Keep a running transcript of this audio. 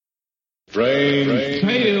Strange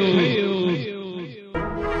Tales.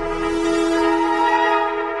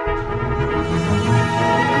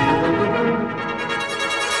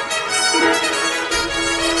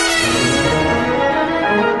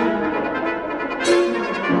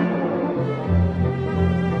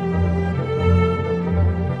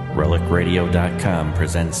 RelicRadio.com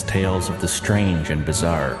presents tales of the strange and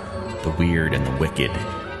bizarre, the weird and the wicked.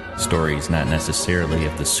 Stories not necessarily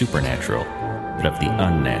of the supernatural, but of the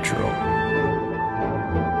unnatural.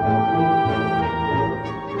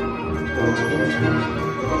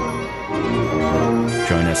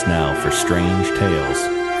 Join us now for Strange Tales,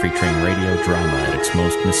 featuring radio drama at its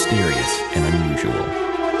most mysterious and unusual.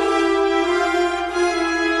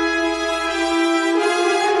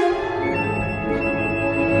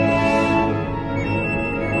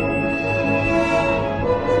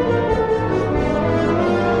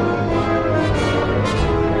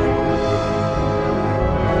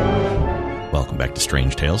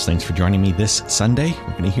 Strange Tales. Thanks for joining me this Sunday.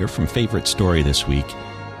 We're going to hear from Favorite Story this week,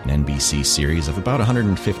 an NBC series of about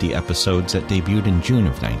 150 episodes that debuted in June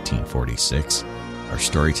of 1946. Our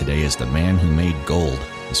story today is The Man Who Made Gold.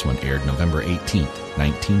 This one aired November 18th,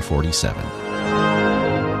 1947.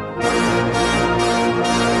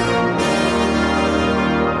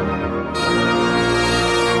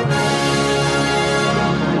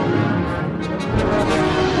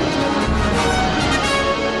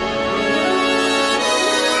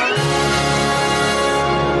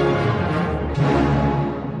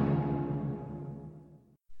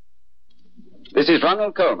 This is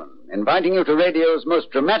Ronald Coleman, inviting you to radio's most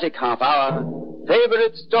dramatic half-hour,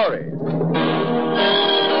 Favorite Story.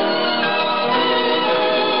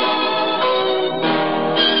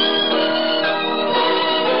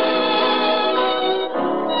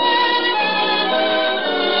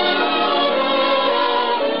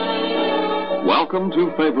 Welcome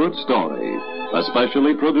to Favorite Story,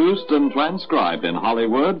 especially produced and transcribed in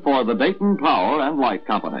Hollywood for the Dayton Power and Light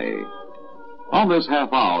Company. On this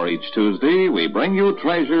half hour each Tuesday, we bring you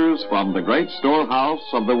treasures from the great storehouse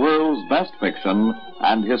of the world's best fiction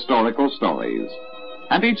and historical stories.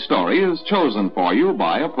 And each story is chosen for you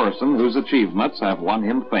by a person whose achievements have won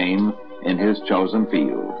him fame in his chosen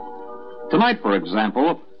field. Tonight, for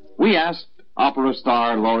example, we asked opera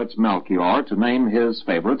star Lauritz Melchior to name his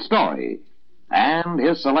favorite story. And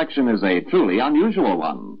his selection is a truly unusual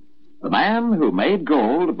one. The Man Who Made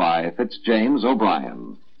Gold by Fitzjames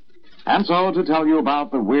O'Brien. And so, to tell you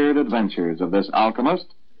about the weird adventures of this alchemist,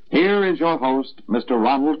 here is your host, Mr.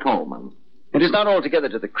 Ronald Coleman. It is not altogether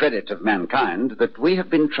to the credit of mankind that we have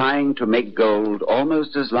been trying to make gold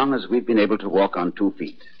almost as long as we've been able to walk on 2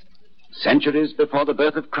 feet. Centuries before the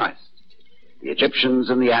birth of Christ, the Egyptians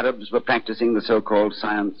and the Arabs were practicing the so-called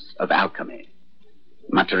science of alchemy,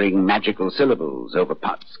 muttering magical syllables over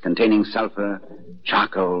pots containing sulfur,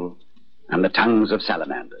 charcoal, and the tongues of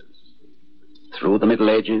salamanders. Through the Middle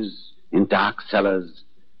Ages, in dark cellars,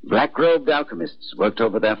 black-robed alchemists worked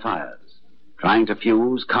over their fires, trying to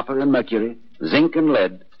fuse copper and mercury, zinc and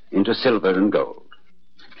lead into silver and gold.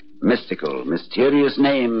 Mystical, mysterious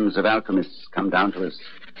names of alchemists come down to us.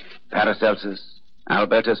 Paracelsus,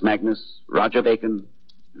 Albertus Magnus, Roger Bacon,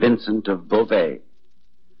 Vincent of Beauvais.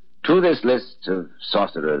 To this list of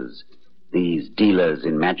sorcerers, these dealers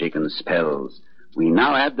in magic and spells, we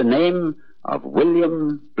now add the name of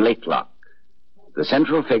William Blakelock, the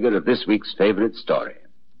central figure of this week's favorite story.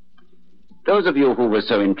 Those of you who were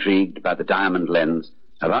so intrigued by the diamond lens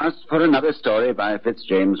have asked for another story by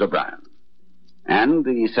Fitzjames O'Brien. And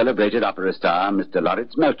the celebrated opera star, Mr.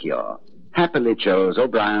 Lauritz Melchior, happily chose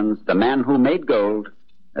O'Brien's The Man Who Made Gold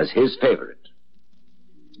as his favorite.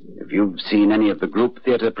 If you've seen any of the group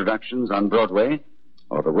theater productions on Broadway,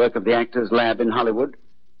 or the work of the Actors Lab in Hollywood,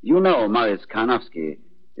 you know Maurice Karnofsky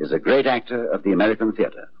is a great actor of the American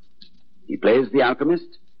theater. He plays the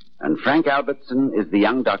alchemist, and Frank Albertson is the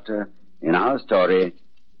young doctor in our story,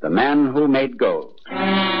 The Man Who Made Gold.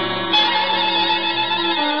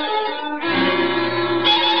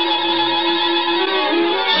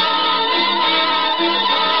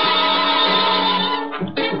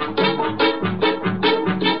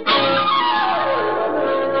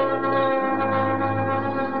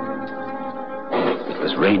 It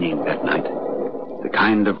was raining that night. The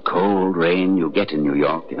kind of cold rain you get in New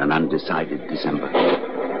York in an undecided December.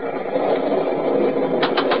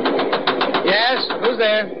 Yes, who's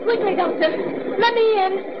there? Quickly, Doctor. Let me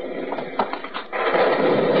in.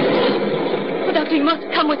 Oh, Doctor, you must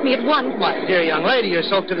come with me at once. My dear young lady, you're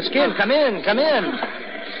soaked to the skin. Come in, come in.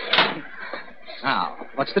 Now,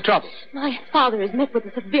 What's the trouble? My father is met with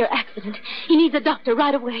a severe accident. He needs a doctor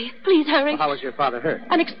right away. Please hurry. Well, how was your father hurt?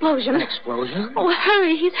 An explosion. An explosion? Oh,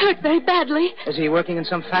 hurry. He's hurt very badly. Is he working in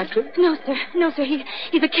some factory? No, sir. No, sir.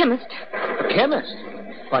 He's a chemist. A chemist?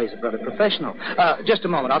 Why, he's a brother professional. Just a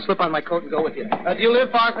moment. I'll slip on my coat and go with you. Do you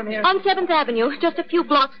live far from here? On 7th Avenue, just a few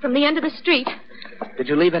blocks from the end of the street. Did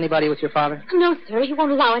you leave anybody with your father? No, sir. He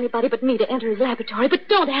won't allow anybody but me to enter his laboratory. But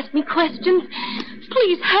don't ask me questions.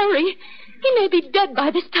 Please hurry. He may be dead by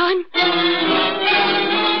this time.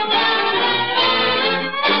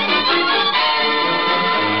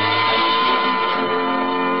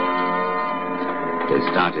 They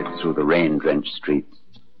started through the rain-drenched streets.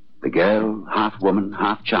 The girl, half woman,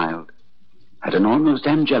 half child, had an almost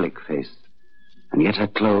angelic face, and yet her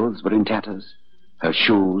clothes were in tatters, her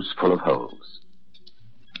shoes full of holes.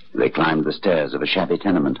 They climbed the stairs of a shabby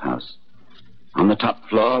tenement house. On the top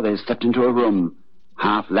floor, they stepped into a room,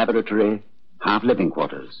 half laboratory, half living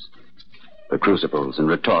quarters. The crucibles and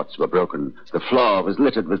retorts were broken. The floor was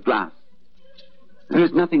littered with glass. There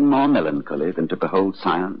is nothing more melancholy than to behold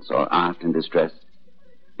science or art in distress.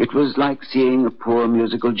 It was like seeing a poor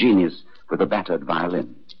musical genius with a battered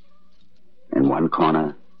violin. In one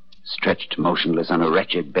corner, stretched motionless on a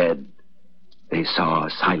wretched bed, they saw a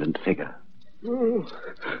silent figure. Who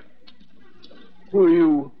are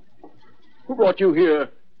you? Who brought you here?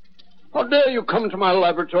 How dare you come to my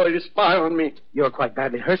laboratory to spy on me? You're quite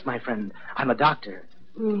badly hurt, my friend. I'm a doctor.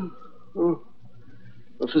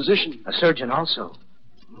 A physician? A surgeon also.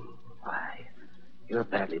 Why, you're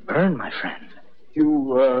badly burned, my friend.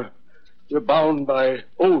 You're bound by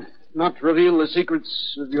oath not to reveal the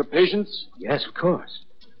secrets of your patients? Yes, of course.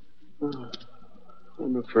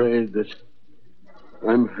 I'm afraid that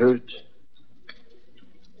I'm hurt.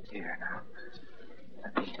 Here, now.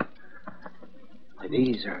 Why,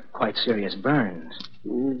 these are quite serious burns.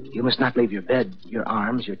 You must not leave your bed. Your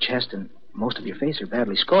arms, your chest, and most of your face are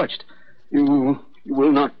badly scorched. You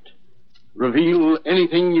will not reveal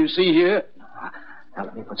anything you see here? Now,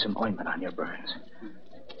 let me put some ointment on your burns.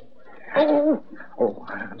 Oh,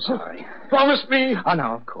 I'm sorry. Promise me. Oh,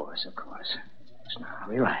 no, of course. Just now,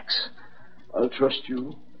 relax. I'll trust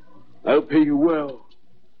you. I'll pay you well.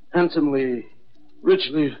 Handsomely.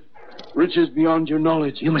 Richly. Riches beyond your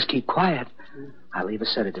knowledge. You must keep quiet. I'll leave a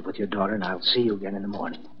sedative with your daughter, and I'll see you again in the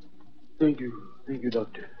morning. Thank you,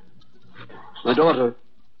 Doctor. My daughter.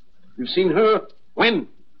 You've seen her? When?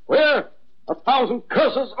 Where? 1,000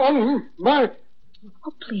 curses on my...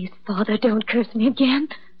 Oh, please, Father, don't curse me again.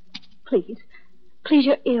 Please. Please,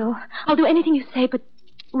 you're ill. I'll do anything you say, but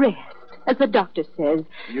rest, as the doctor says.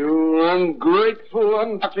 You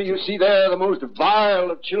ungrateful doctor. You see there the most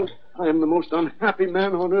vile of children. I am the most unhappy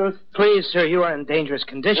man on earth. Please, sir, you are in dangerous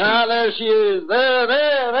condition. Ah, there she is.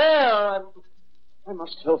 There. I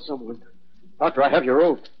must tell someone. Doctor, I have your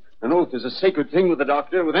oath. An oath is a sacred thing with the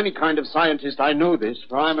doctor. With any kind of scientist, I know this,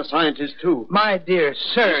 for I'm a scientist, too. My dear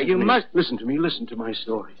sir, you must... Listen to me. Listen to my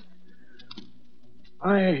story.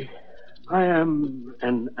 I am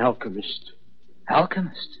an alchemist.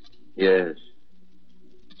 Alchemist? Yes.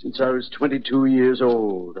 Since I was 22 years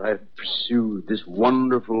old, I've pursued this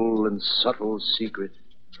wonderful and subtle secret.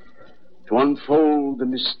 To unfold the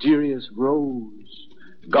mysterious rose,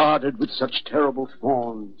 guarded with such terrible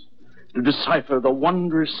thorns. To decipher the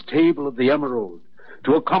wondrous table of the emerald.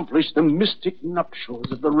 To accomplish the mystic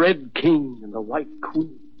nuptials of the Red King and the White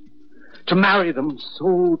Queen. To marry them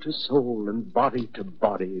soul to soul and body to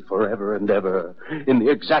body forever and ever in the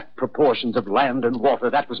exact proportions of land and water.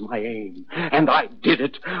 That was my aim. And I did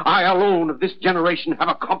it. I alone of this generation have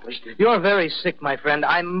accomplished it. You're very sick, my friend.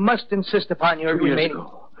 I must insist upon your remaining...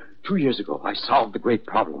 2 years ago, I solved the great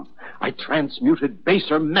problem. I transmuted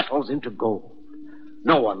baser metals into gold.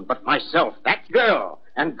 No one but myself, that girl,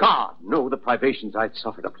 and God know the privations I'd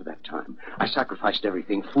suffered up to that time. I sacrificed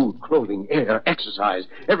everything, food, clothing, air, exercise,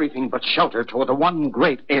 everything but shelter toward the one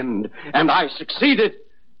great end. And I succeeded.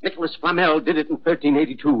 Nicholas Flamel did it in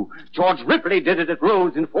 1382. George Ripley did it at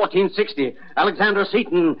Rhodes in 1460. Alexander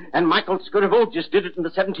Seton and Michael Scutivogis did it in the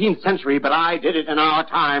 17th century, but I did it in our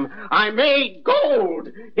time. I made gold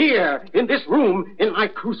here in this room in my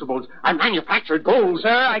crucibles. I manufactured gold. Sir,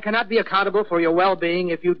 I cannot be accountable for your well-being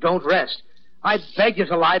if you don't rest. I beg you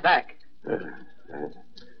to lie back.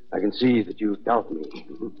 I can see that you doubt me.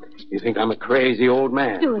 You think I'm a crazy old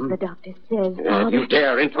man. Do as the doctor says, Father. If you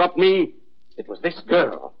dare interrupt me, it was this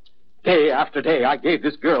girl. Day after day, I gave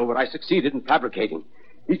this girl what I succeeded in fabricating.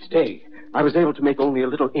 Each day, I was able to make only a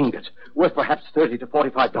little ingot, worth perhaps $30 to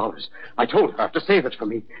 $45. I told her to save it for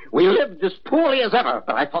me. We lived as poorly as ever,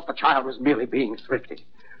 but I thought the child was merely being thrifty.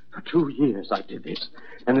 For 2 years, I did this.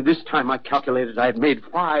 And at this time, I calculated I had made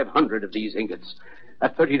 500 of these ingots.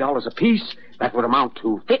 At $30 apiece, that would amount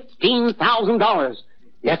to $15,000.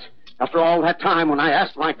 Yet, after all that time, when I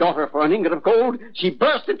asked my daughter for an ingot of gold, she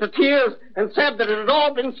burst into tears and said that it had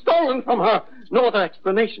all been stolen from her. No other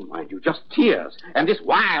explanation, mind you, just tears. And this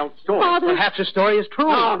wild story. Father. Perhaps the story is true.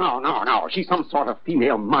 No. She's some sort of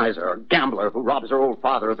female miser or gambler who robs her old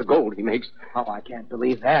father of the gold he makes. Oh, I can't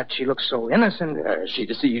believe that. She looks so innocent. She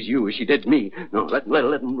deceives you as she did me. No, let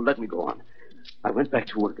me go on. I went back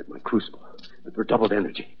to work at my crucible with redoubled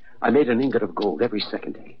energy. I made an ingot of gold every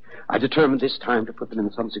second day. I determined this time to put them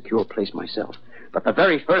in some secure place myself. But the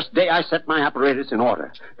very first day I set my apparatus in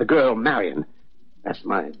order, the girl, Marion, that's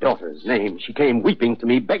my daughter's name, she came weeping to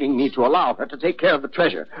me, begging me to allow her to take care of the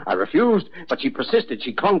treasure. I refused, but she persisted.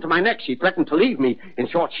 She clung to my neck. She threatened to leave me. In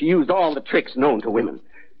short, she used all the tricks known to women.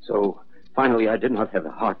 So, finally, I did not have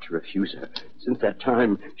the heart to refuse her. Since that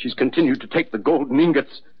time, she's continued to take the golden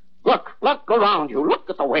ingots. Look around you. Look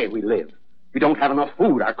at the way we live. We don't have enough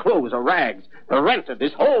food. Our clothes are rags. The rent of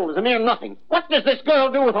this hole is a mere nothing. What does this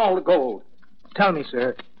girl do with all the gold? Tell me,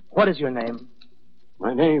 sir, what is your name?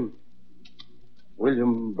 My name?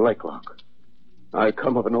 William Blakelock. I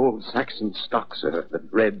come of an old Saxon stock, sir,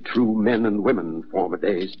 that bred true men and women in former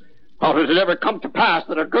days. How did it ever come to pass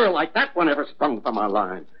that a girl like that one ever sprung from our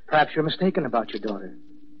line? Perhaps you're mistaken about your daughter.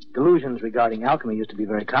 Delusions regarding alchemy used to be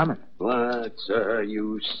very common. What, sir?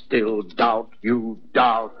 You still doubt? You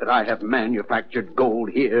doubt that I have manufactured gold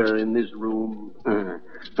here in this room?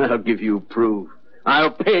 I'll give you proof.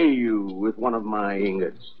 I'll pay you with one of my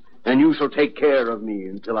ingots, and you shall take care of me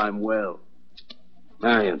until I'm well.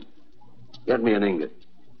 Marion, get me an ingot.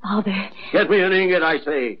 Father. Get me an ingot, I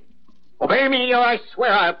say. Obey me, or I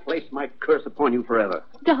swear I'll place my curse upon you forever.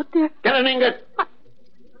 Doctor. Get an ingot.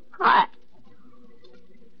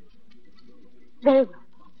 Very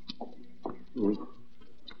well.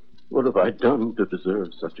 What have I done to deserve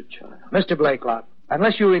such a child? Mr. Blakelock,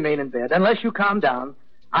 unless you remain in bed, unless you calm down,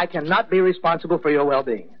 I cannot be responsible for your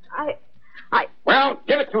well-being. Well,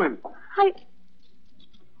 give it to him.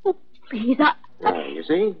 Oh, please, You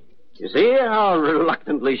see? You see how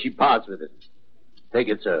reluctantly she parts with it. Take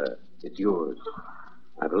it, sir. It's yours.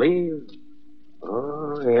 I believe.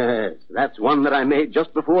 Oh, yes. That's one that I made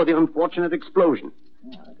just before the unfortunate explosion.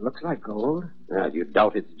 It looks like gold. If you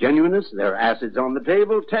doubt its genuineness, there are acids on the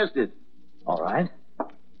table. Test it. All right.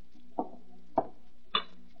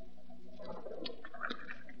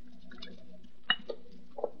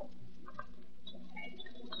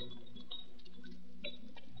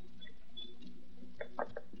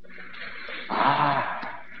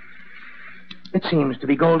 It seems to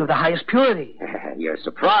be gold of the highest purity. You're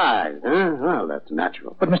surprised, huh? Well, that's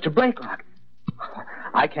natural. But, Mr. Blakelock,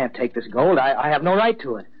 I can't take this gold. I have no right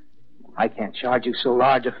to it. I can't charge you so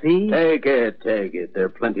large a fee. Take it. There are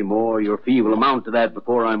plenty more. Your fee will amount to that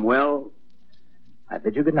before I'm well. I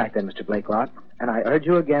bid you good night, then, Mr. Blakelock, and I urge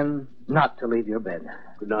you again not to leave your bed.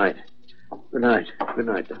 Good night. Good night. Good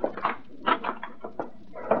night, Doctor.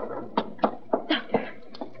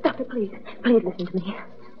 Doctor, please listen to me.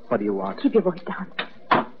 What do you want? Keep your voice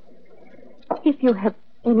down. If you have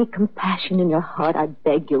any compassion in your heart, I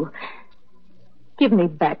beg you, give me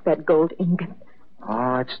back that gold ingot.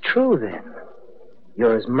 Oh, it's true, then.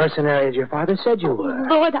 You're as mercenary as your father said you were.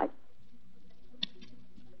 Lord,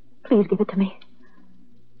 Please give it to me.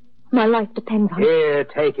 My life depends on it. Here,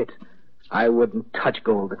 take it. I wouldn't touch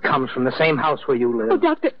gold that comes from the same house where you live. Oh,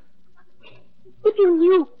 Doctor, if you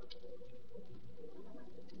knew.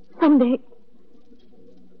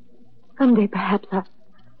 Someday, perhaps,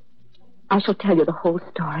 I shall tell you the whole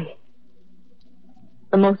story.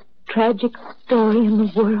 The most tragic story in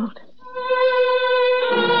the world.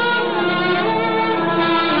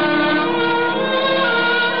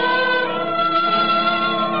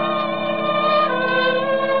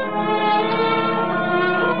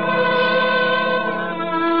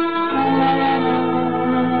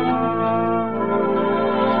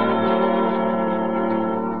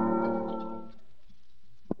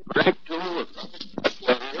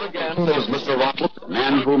 Is Mr. Rotlip, the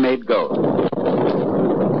man who made gold.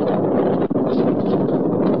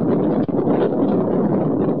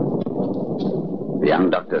 The young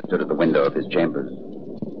doctor stood at the window of his chambers.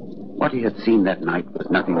 What he had seen that night was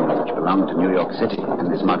nothing which belonged to New York City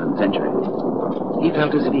in this modern century. He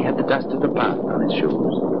felt as if he had the dust of the past on his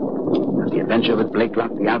shoes. And the adventure with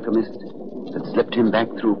Blakelock the alchemist had slipped him back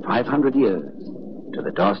through 500 years to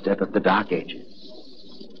the doorstep of the Dark Ages.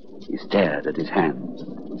 He stared at his hands.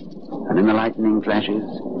 And in the lightning flashes,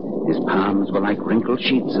 his palms were like wrinkled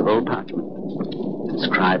sheets of old parchment,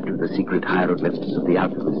 inscribed with the secret hieroglyphs of the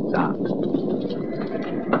alchemist's art.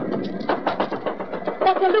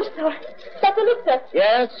 Dr. Luxor! Dr. Luxor!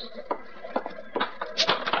 Yes?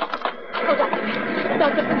 Oh,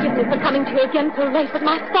 Doctor, forgive me for coming to you again so late, but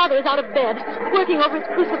my father is out of bed, working over his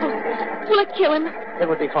crucible. Will I kill him? It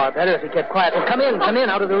would be far better if he kept quiet. Well, come in,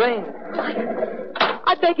 out of the rain.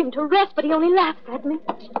 I beg him to rest, but he only laughs at me.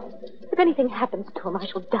 If anything happens to him, I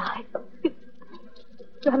shall die.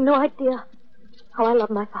 You have no idea how I love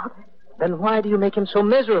my father. Then why do you make him so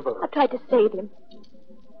miserable? I tried to save him.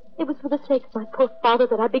 It was for the sake of my poor father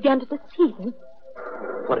that I began to deceive him.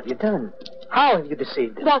 What have you done? How have you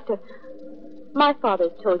deceived him? Doctor, my father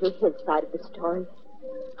told you his side of the story.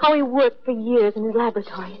 How he worked for years in his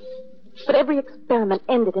laboratory. But every experiment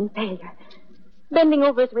ended in failure. Bending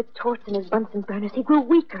over his retorts and his Bunsen burners, he grew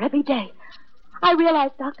weaker every day. I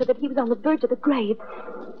realized, Doctor, that he was on the verge of the grave.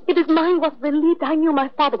 If his mind wasn't relieved, I knew my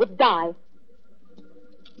father would die. Do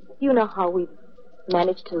you know how we've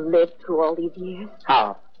managed to live through all these years?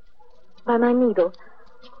 How? By my needle.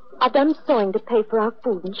 I've done sewing to pay for our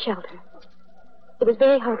food and shelter. It was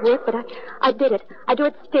very hard work, but I did it. I do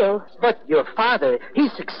it still. But your father, he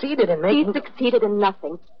succeeded in making... He succeeded in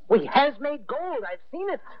nothing. Well, he has made gold. I've seen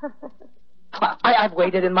it. I've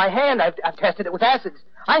weighed it in my hand. I've tested it with acids.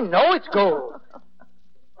 I know it's gold.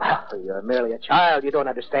 Well, you're merely a child. You don't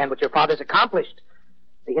understand what your father's accomplished.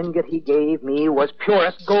 The ingot he gave me was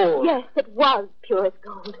purest gold. Yes, it was purest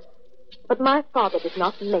gold. But my father did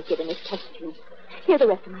not make it in his test tube. Hear the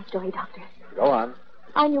rest of my story, Doctor. Go on.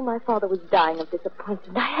 I knew my father was dying of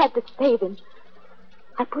disappointment. I had to save him.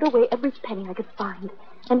 I put away every penny I could find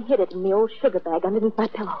and hid it in the old sugar bag underneath my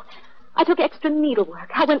pillow. I took extra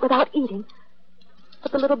needlework. I went without eating.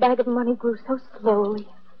 But the little bag of money grew so slowly.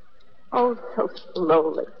 Oh, so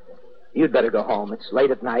slowly. You'd better go home. It's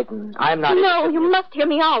late at night, and I'm not... No, you must hear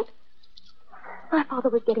me out. My father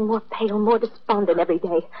was getting more pale, more despondent every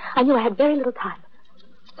day. I knew I had very little time.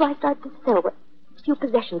 So I started to sell what few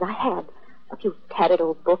possessions I had. A few tattered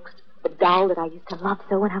old books, the doll that I used to love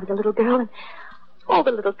so when I was a little girl, and all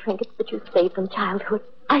the little trinkets that you saved from childhood.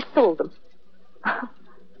 I sold them.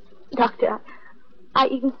 Doctor, I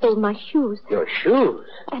even sold my shoes. Your shoes?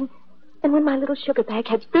 And when my little sugar bag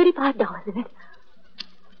had $35 in it,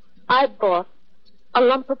 I bought a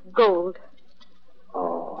lump of gold.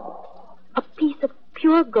 Oh. A piece of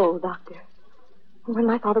pure gold, Doctor. And when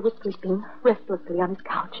my father was sleeping restlessly on his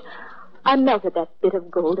couch, I melted that bit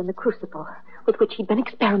of gold in the crucible with which he'd been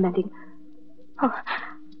experimenting. Oh,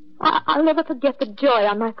 I'll never forget the joy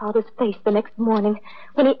on my father's face the next morning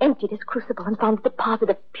when he emptied his crucible and found a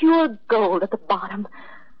deposit of pure gold at the bottom.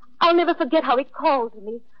 I'll never forget how he called to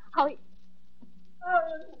me, how he...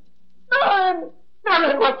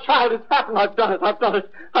 Marion, my child, it's happened. I've done it.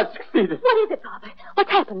 I've succeeded. What is it, Father?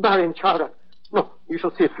 What's happened? Marion, child, no, you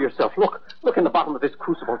shall see it for yourself. Look in the bottom of this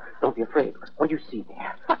crucible. Don't be afraid. What do you see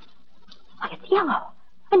there? Why, it's yellow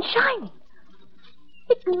and shining.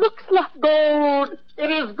 It looks like gold. It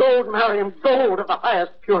is gold, Marion. Gold of the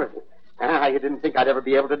highest purity. You didn't think I'd ever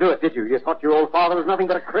be able to do it, did you? You thought your old father was nothing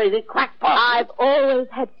but a crazy crackpot. I've always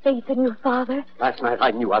had faith in you, Father. Last night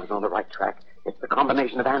I knew I was on the right track. It's the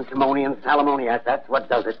combination of antimony and salamoniac. That's what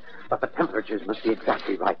does it. But the temperatures must be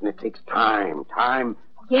exactly right, and it takes time.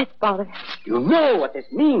 Yes, Father. You know what this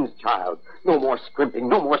means, child. No more scrimping,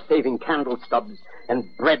 no more saving candle stubs and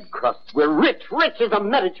bread crusts. We're rich as the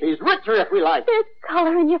Medicis. Richer if we like. There's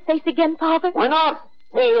color in your face again, Father. Why not?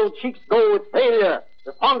 Pale cheeks go with failure,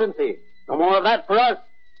 despondency. No more of that for us.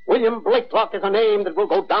 William Blakelock is a name that will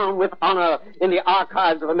go down with honor in the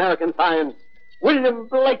archives of American science. William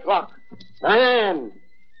Blakelock,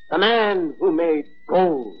 the man who made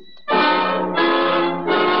gold.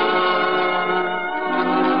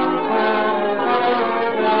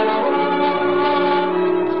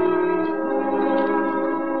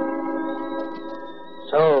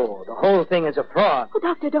 So, the whole thing is a fraud. Oh,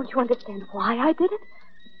 Doctor, don't you understand why I did it?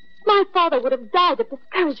 My father would have died of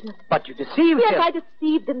discouragement. But you deceived him. Yes, I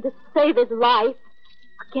deceived him to save his life.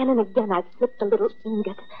 Again and again, I slipped the little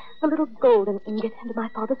ingot, the little golden ingot, into my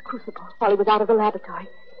father's crucible while he was out of the laboratory.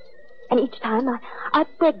 And each time, I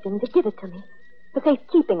begged him to give it to me. For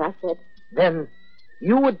safekeeping, I said. Then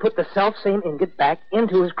you would put the self-same ingot back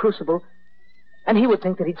into his crucible, and he would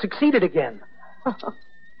think that he'd succeeded again.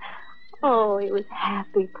 Oh, he was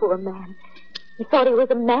happy, poor man. He thought he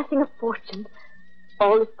was amassing a fortune.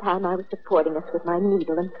 All this time I was supporting us with my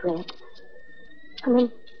needle and thread.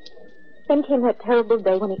 And then came that terrible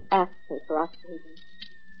day when he asked me for our savings.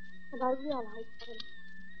 And I realized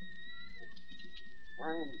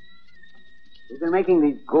that... We've been making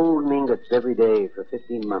these golden ingots every day for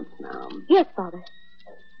 15 months now. Yes, Father.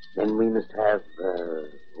 Then we must have,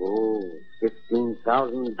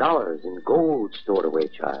 $15,000 in gold stored away,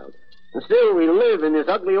 child. And still we live in this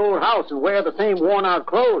ugly old house and wear the same worn-out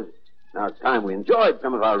clothes. Now it's time we enjoyed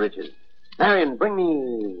some of our riches. Marion, bring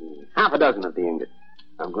me half a dozen of the ingots.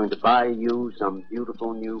 I'm going to buy you some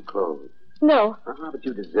beautiful new clothes. No. But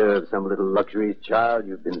you deserve some little luxuries, child.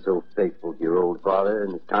 You've been so faithful to your old father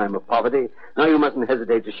in his time of poverty. Now you mustn't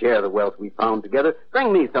hesitate to share the wealth we found together.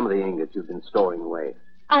 Bring me some of the ingots you've been storing away.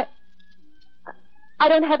 I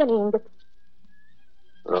don't have any ingots.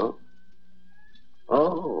 Oh?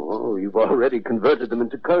 Oh, you've already converted them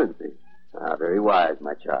into currency. Very wise,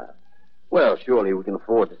 my child. Well, surely we can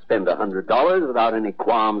afford to spend $100 without any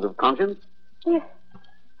qualms of conscience.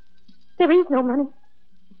 There is no money.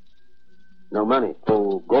 No money?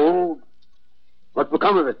 Oh, gold? What's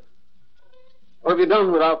become of it? What have you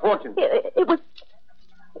done with our fortune? It was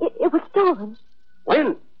stolen.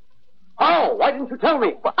 When? How? Why didn't you tell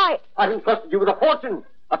me? Well, I've entrusted you with a fortune.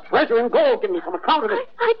 A treasure in gold. Give me some account of it.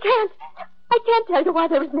 I can't tell you why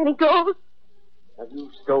there isn't any gold. Have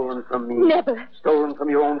you stolen from me? Never. Stolen from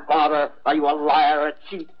your own father? Are you a liar, a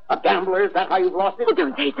cheat, a gambler? Is that how you've lost it? Oh,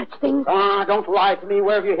 don't say such things. Don't lie to me.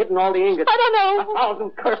 Where have you hidden all the ingots? I don't know.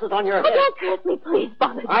 1,000 curses on your head. Don't curse me, please,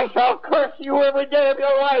 Father. I shall curse you every day of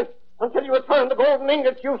your life until you return the golden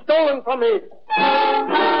ingots you've stolen from me.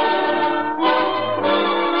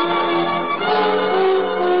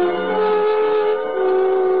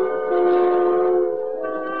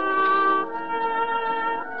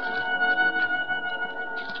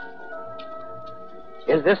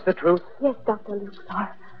 Is this the truth? Yes, Dr. Luxor.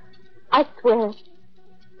 I swear.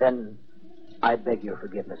 Then I beg your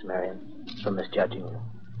forgiveness, Marion, for misjudging you.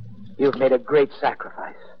 You've made a great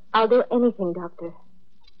sacrifice. I'll do anything, Doctor,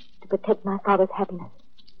 to protect my father's happiness.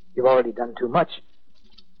 You've already done too much.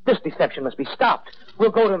 This deception must be stopped.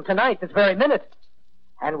 We'll go to him tonight, this very minute.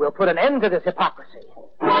 And we'll put an end to this hypocrisy.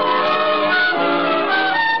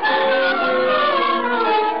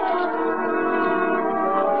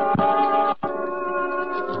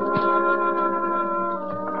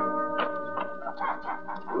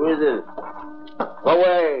 Who is it? Go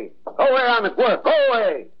away. Go away, I'm at work. Go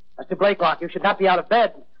away. Mr. Blakelock, you should not be out of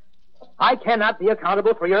bed. I cannot be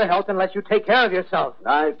accountable for your health unless you take care of yourself.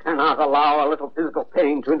 I cannot allow a little physical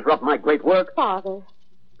pain to interrupt my great work. Father,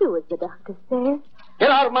 do as the doctor says. Get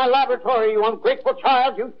out of my laboratory, you ungrateful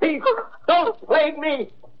child, you thief. Don't plague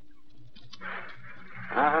me.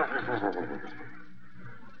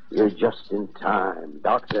 You're just in time,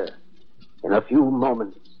 Doctor. In a few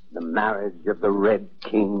moments, the marriage of the Red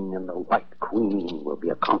King and the White Queen will be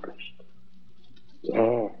accomplished.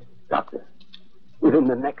 Yes, Doctor. Within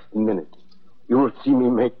the next minute, you'll see me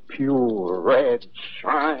make pure, red,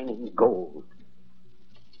 shining gold.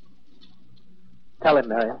 Tell him,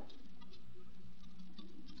 Marion.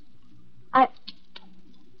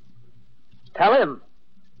 Tell him.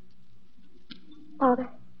 Father,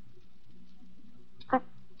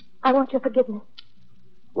 I want your forgiveness.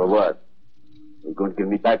 Well, what? You're going to give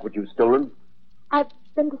me back what you've stolen? I've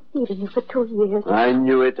been deceiving you for 2 years. I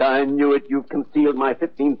knew it. You've concealed my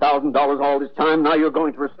 $15,000 all this time. Now you're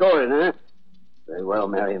going to restore it, eh? Very well,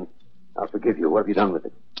 Marion. I'll forgive you. What have you done with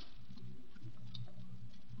it?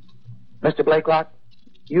 Mr. Blakelock,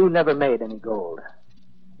 you never made any gold.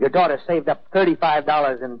 Your daughter saved up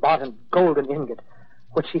 $35 and bought a golden ingot,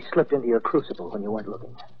 which she slipped into your crucible when you weren't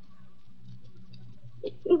looking.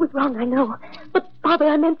 It was wrong, I know. But, Father,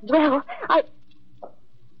 I meant well.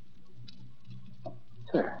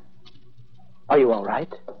 Sir, are you all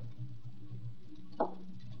right?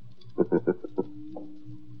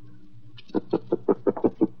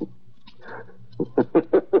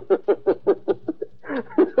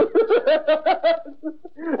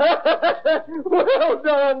 Well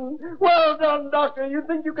done. Well done, Doctor. You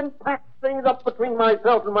think you can patch things up between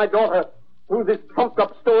myself and my daughter? Through this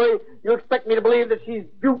trumped-up story, you expect me to believe that she's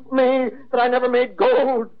duped me, that I never made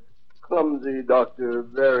gold? Clumsy, Doctor.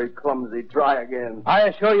 Very clumsy. Try again. I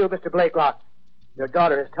assure you, Mr. Blakelock, your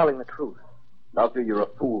daughter is telling the truth. Doctor, you're a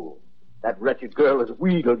fool. That wretched girl has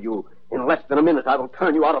wheedled you. In less than a minute, I will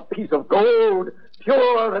turn you out a piece of gold,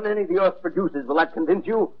 purer than any the earth produces. Will that convince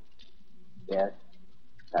you? Yes,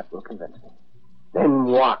 that will convince me. Then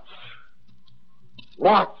watch.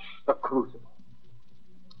 Watch the crucible.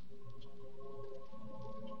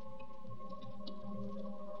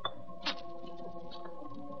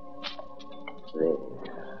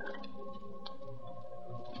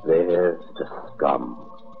 There's the scum.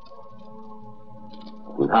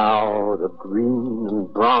 Now the green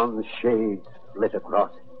and bronze shades flit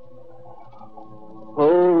across it.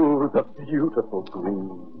 Oh, the beautiful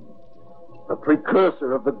green. The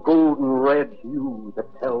precursor of the golden red hue that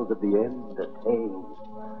tells of the end attained.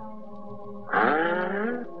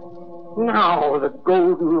 Now the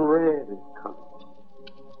golden red is coming.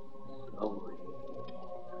 Slowly.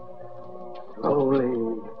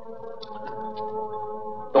 Slowly.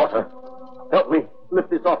 lift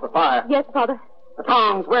this off the fire. Yes, Father. The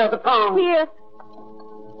tongs. Where are the tongs? Here.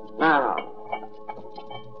 Now.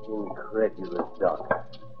 Incredulous doctor.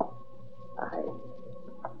 I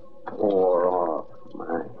pour off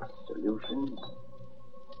my solutions.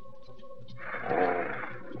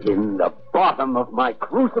 And in the bottom of my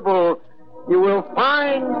crucible, you will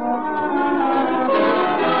find...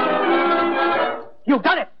 You've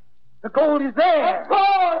done it! The gold is there! Of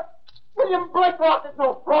course! William Blakelock is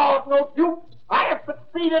no fraud, no dupe. I have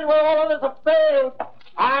succeeded where all others have failed.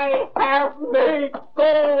 I have made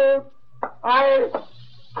gold.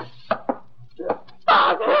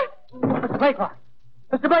 Father! Mr. Blakelock!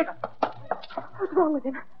 Mr. Blakelock! What's wrong with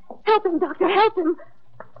him? Help him, Doctor. Help him.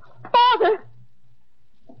 Father!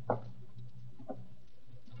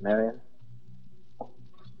 Marion,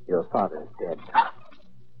 your father is dead.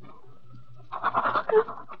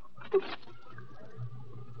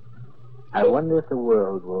 I wonder if the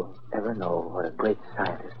world will ever know what a great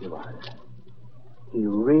scientist he was. He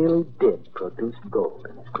really did produce gold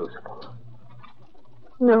in his crucible.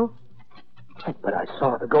 No. But I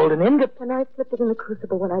saw the golden ingot. When I slipped it in the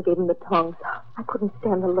crucible when I gave him the tongs, I couldn't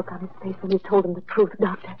stand the look on his face when you told him the truth,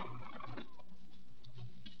 Doctor.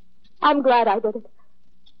 I'm glad I did it.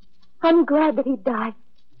 I'm glad that he died,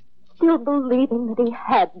 still believing that he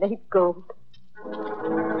had made gold.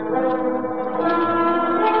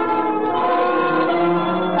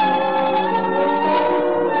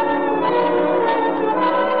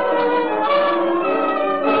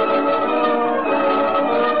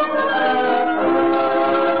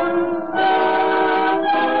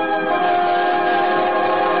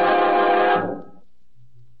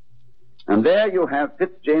 And there you have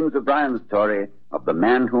Fitzjames O'Brien's story of the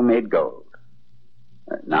man who made gold.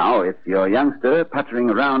 Now, if your youngster, puttering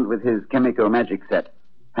around with his chemical magic set,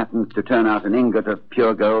 happens to turn out an ingot of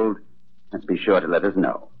pure gold, be sure to let us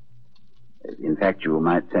know. In fact, you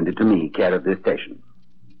might send it to me, care of this station.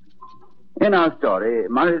 In our story,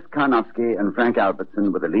 Maurice Karnofsky and Frank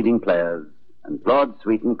Albertson were the leading players, and Claude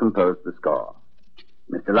Sweeten composed the score.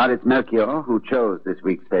 Mr. Lauritz Melchior, who chose this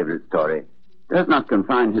week's favorite story, does not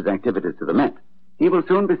confine his activities to the Met. He will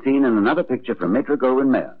soon be seen in another picture from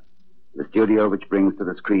Metro-Goldwyn-Mayer, the studio which brings to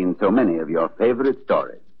the screen so many of your favorite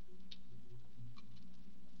stories.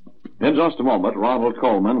 In just a moment, Ronald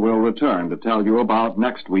Coleman will return to tell you about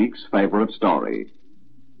next week's favorite story.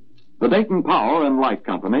 The Dayton Power and Light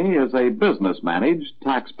Company is a business-managed,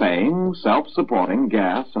 tax-paying, self-supporting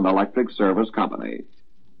gas and electric service company.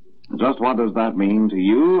 Just what does that mean to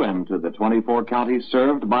you and to the 24 counties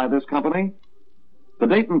served by this company? The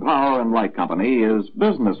Dayton Power and Light Company is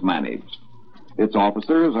business-managed. Its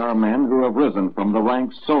officers are men who have risen from the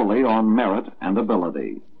ranks solely on merit and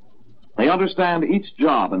ability. They understand each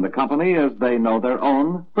job in the company as they know their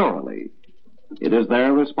own thoroughly. It is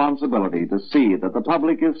their responsibility to see that the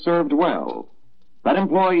public is served well, that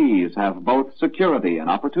employees have both security and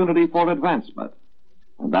opportunity for advancement,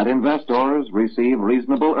 and that investors receive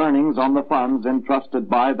reasonable earnings on the funds entrusted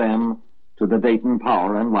by them to the Dayton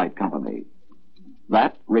Power and Light Company.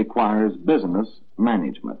 That requires business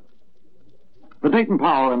management. The Dayton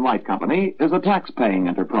Power and Light Company is a tax-paying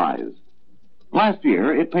enterprise. Last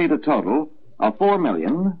year, it paid a total of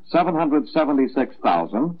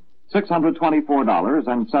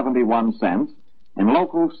 $4,776,624.71 in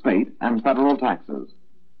local, state, and federal taxes.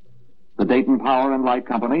 The Dayton Power and Light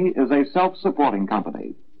Company is a self-supporting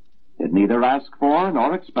company. It neither asks for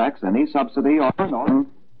nor expects any subsidy or loan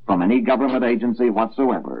from any government agency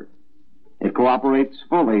whatsoever. It cooperates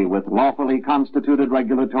fully with lawfully constituted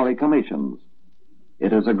regulatory commissions.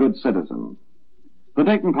 It is a good citizen. The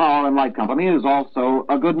Dayton Power and Light Company is also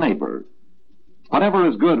a good neighbor. Whatever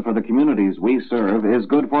is good for the communities we serve is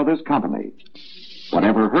good for this company.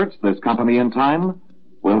 Whatever hurts this company in time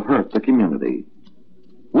will hurt the community.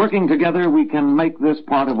 Working together, we can make this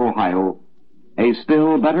part of Ohio a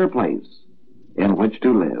still better place in which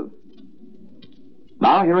to live.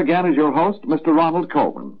 Now, here again is your host, Mr. Ronald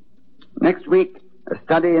Coleman. Next week, A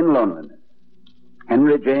Study in Loneliness.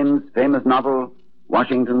 Henry James' famous novel,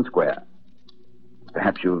 Washington Square.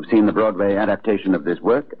 Perhaps you've seen the Broadway adaptation of this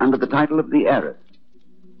work under the title of The Heiress.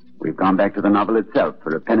 We've gone back to the novel itself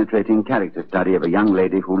for a penetrating character study of a young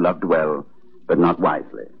lady who loved well, but not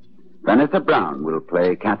wisely. Vanessa Brown will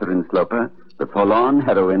play Catherine Sloper, the forlorn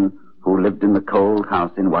heroine who lived in the cold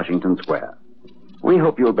house in Washington Square. We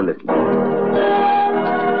hope you'll be listening.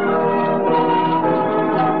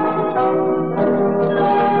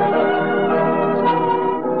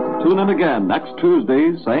 Tune in again next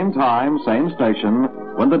Tuesday, same time, same station,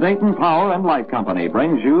 when the Dayton Power and Light Company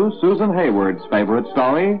brings you Susan Hayward's favorite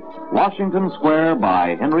story, Washington Square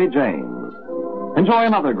by Henry James. Enjoy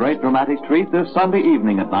another great dramatic treat this Sunday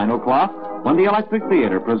evening at 9 o'clock when the Electric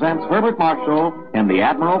Theater presents Herbert Marshall in The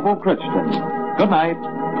Admirable Crichton. Good night.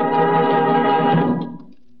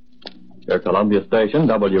 Your Columbia station,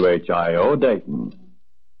 WHIO, Dayton.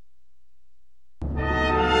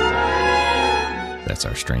 That's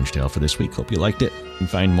our Strange Tale for this week. Hope you liked it. You can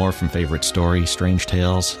find more from Favorite Story, Strange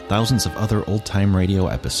Tales, thousands of other old-time radio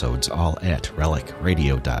episodes, all at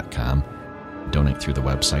relicradio.com. Donate through the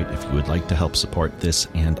website if you would like to help support this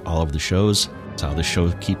and all of the shows. That's how this show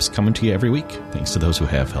keeps coming to you every week. Thanks to those who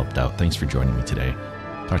have helped out. Thanks for joining me today.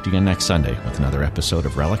 Talk to you again next Sunday with another episode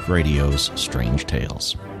of Relic Radio's Strange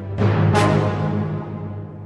Tales.